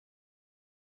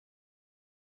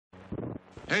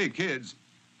Hey, kids,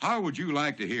 how would you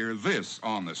like to hear this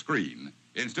on the screen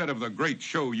instead of the great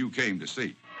show you came to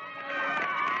see?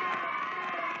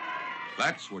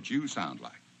 That's what you sound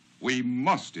like. We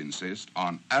must insist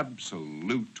on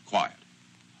absolute quiet.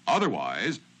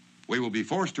 Otherwise, we will be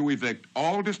forced to evict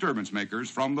all disturbance makers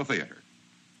from the theater.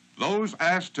 Those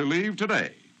asked to leave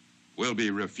today will be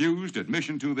refused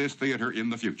admission to this theater in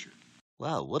the future.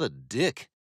 Wow, what a dick.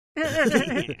 That's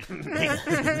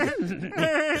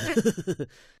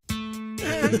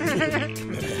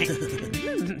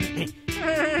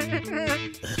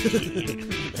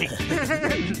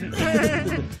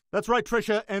right,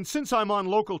 Tricia, and since I'm on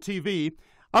local TV,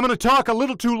 I'm going to talk a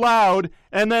little too loud,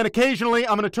 and then occasionally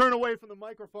I'm going to turn away from the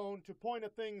microphone to point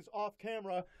at things off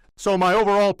camera, so my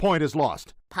overall point is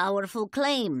lost. Powerful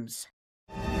claims.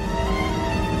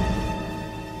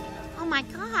 Oh my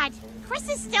God, Chris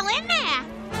is still in there.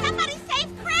 Somebody save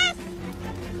Chris!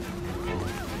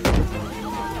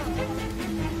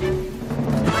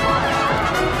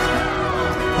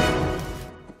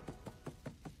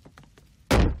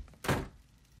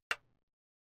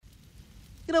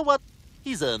 You know what?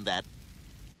 He's earned that.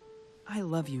 I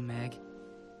love you, Meg.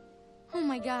 Oh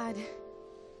my God.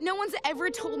 No one's ever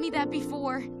told me that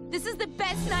before. This is the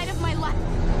best night of my life.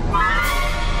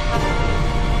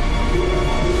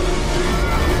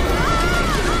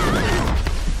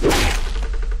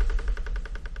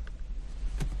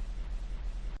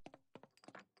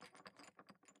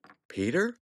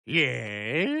 Peter?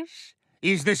 Yes?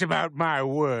 Is this about my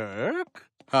work?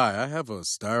 Hi, I have a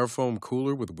styrofoam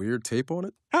cooler with weird tape on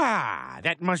it. Ah,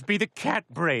 that must be the cat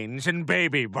brains and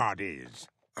baby bodies.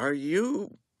 Are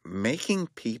you making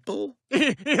people?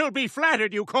 He'll be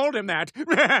flattered you called him that.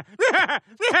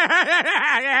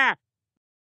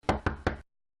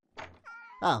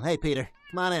 Oh, hey, Peter.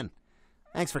 Come on in.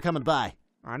 Thanks for coming by.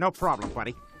 No problem,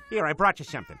 buddy. Here, I brought you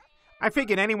something. I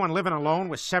figured anyone living alone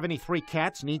with 73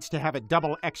 cats needs to have a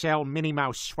double XL Minnie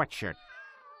Mouse sweatshirt.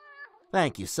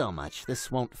 Thank you so much. This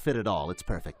won't fit at all. It's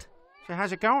perfect. So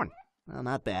how's it going? Well,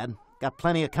 not bad. Got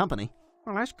plenty of company.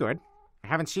 Well, that's good. I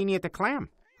haven't seen you at the Clam.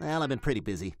 Well, I've been pretty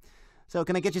busy. So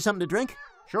can I get you something to drink?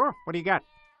 Sure. What do you got?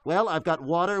 Well, I've got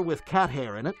water with cat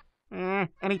hair in it.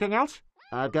 Anything else?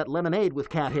 I've got lemonade with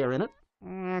cat hair in it.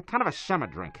 Kind of a summer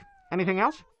drink. Anything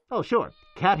else? Oh, sure.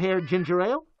 Cat hair ginger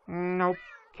ale? Nope.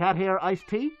 Cat hair iced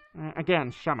tea?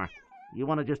 Again, summer. You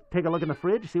want to just take a look in the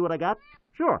fridge, see what I got?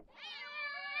 Sure.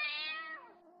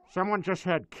 Someone just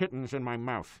had kittens in my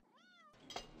mouth.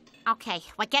 Okay,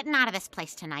 we're getting out of this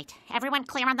place tonight. Everyone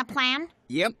clear on the plan?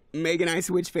 Yep. Meg and I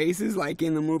switch faces like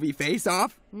in the movie Face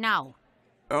Off? No.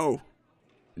 Oh.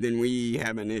 Then we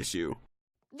have an issue.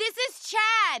 This is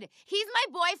Chad. He's my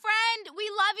boyfriend. We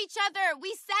love each other.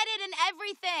 We said it and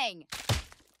everything.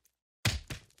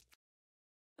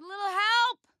 A little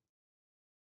help?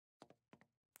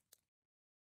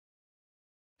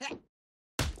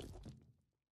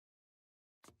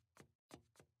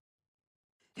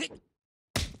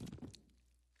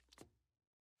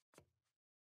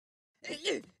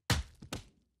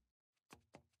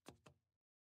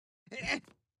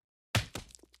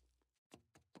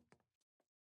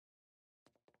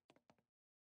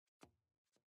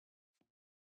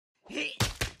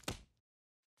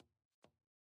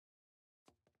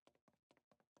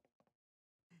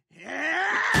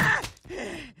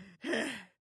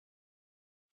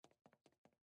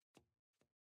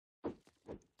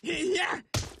 Yeah.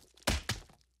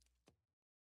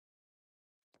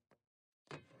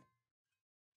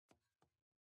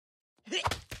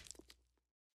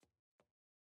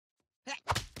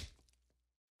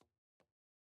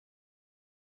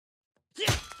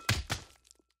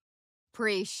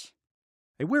 Preach.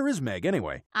 Hey, where is Meg,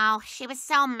 anyway? Oh, she was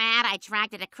so mad I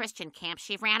dragged her to Christian camp.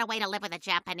 She ran away to live with a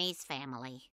Japanese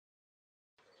family.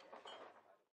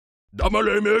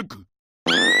 Damale, Meg!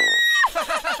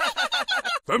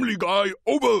 Family Guy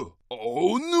over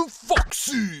on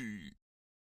Foxy!